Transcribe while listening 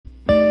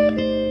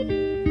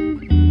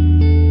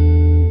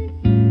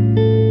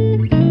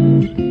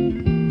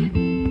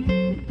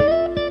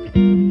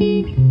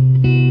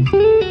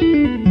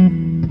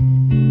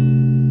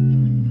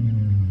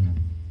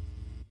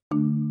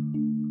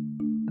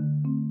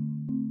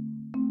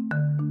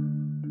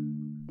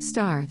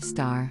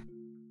Star.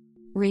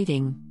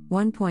 Rating,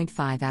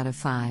 1.5 out of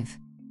 5.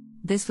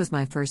 This was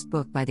my first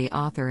book by the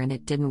author and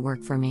it didn't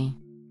work for me.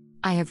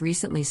 I have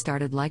recently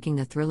started liking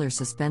the thriller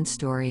suspense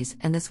stories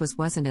and this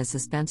wasn't as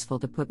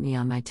suspenseful to put me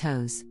on my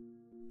toes.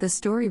 The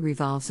story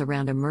revolves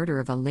around a murder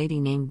of a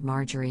lady named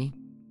Marjorie.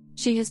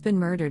 She has been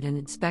murdered and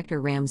Inspector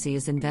Ramsey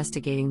is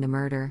investigating the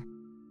murder.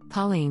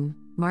 Pauline,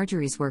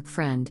 Marjorie's work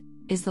friend,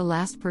 is the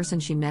last person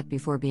she met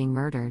before being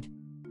murdered.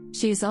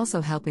 She is also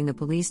helping the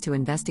police to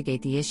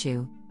investigate the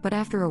issue, but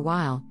after a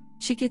while,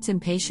 she gets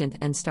impatient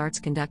and starts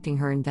conducting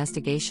her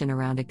investigation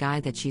around a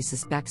guy that she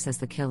suspects as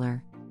the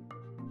killer.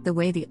 The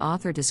way the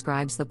author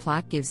describes the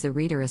plot gives the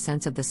reader a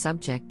sense of the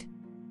subject.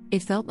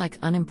 It felt like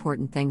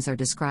unimportant things are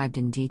described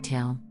in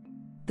detail.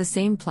 The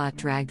same plot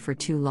dragged for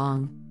too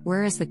long,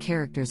 whereas the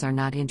characters are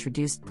not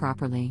introduced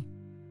properly.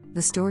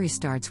 The story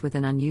starts with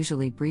an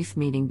unusually brief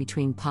meeting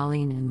between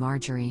Pauline and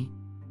Marjorie.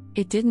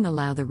 It didn't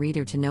allow the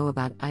reader to know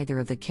about either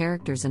of the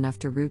characters enough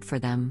to root for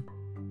them.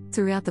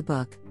 Throughout the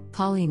book,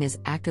 Pauline is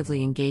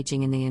actively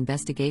engaging in the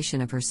investigation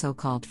of her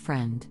so-called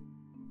friend.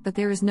 But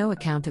there is no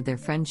account of their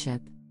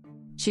friendship.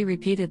 She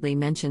repeatedly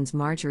mentions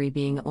Marjorie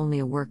being only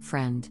a work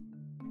friend.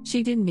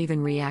 She didn't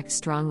even react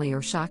strongly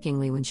or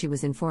shockingly when she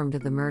was informed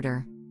of the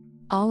murder.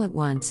 All at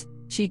once,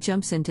 she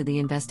jumps into the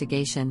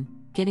investigation,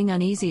 getting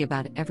uneasy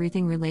about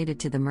everything related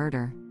to the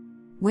murder.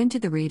 When to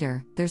the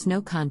reader, there's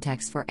no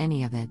context for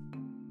any of it.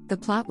 The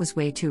plot was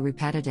way too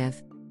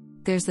repetitive.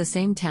 There's the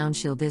same town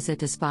she'll visit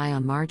to spy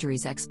on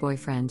Marjorie's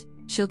ex-boyfriend,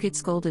 she'll get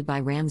scolded by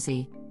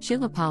Ramsey,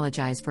 she'll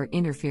apologize for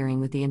interfering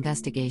with the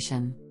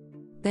investigation.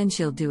 Then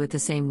she'll do it the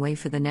same way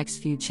for the next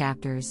few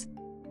chapters.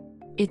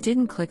 It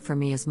didn't click for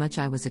me as much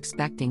I was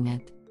expecting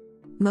it.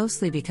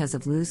 Mostly because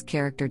of Lou's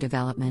character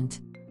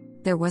development.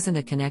 There wasn't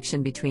a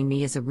connection between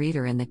me as a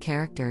reader and the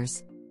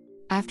characters.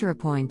 After a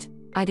point,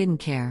 I didn't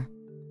care.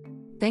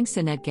 Thanks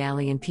to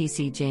NetGalley and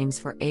PC James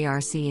for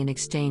ARC in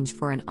exchange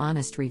for an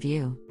honest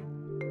review.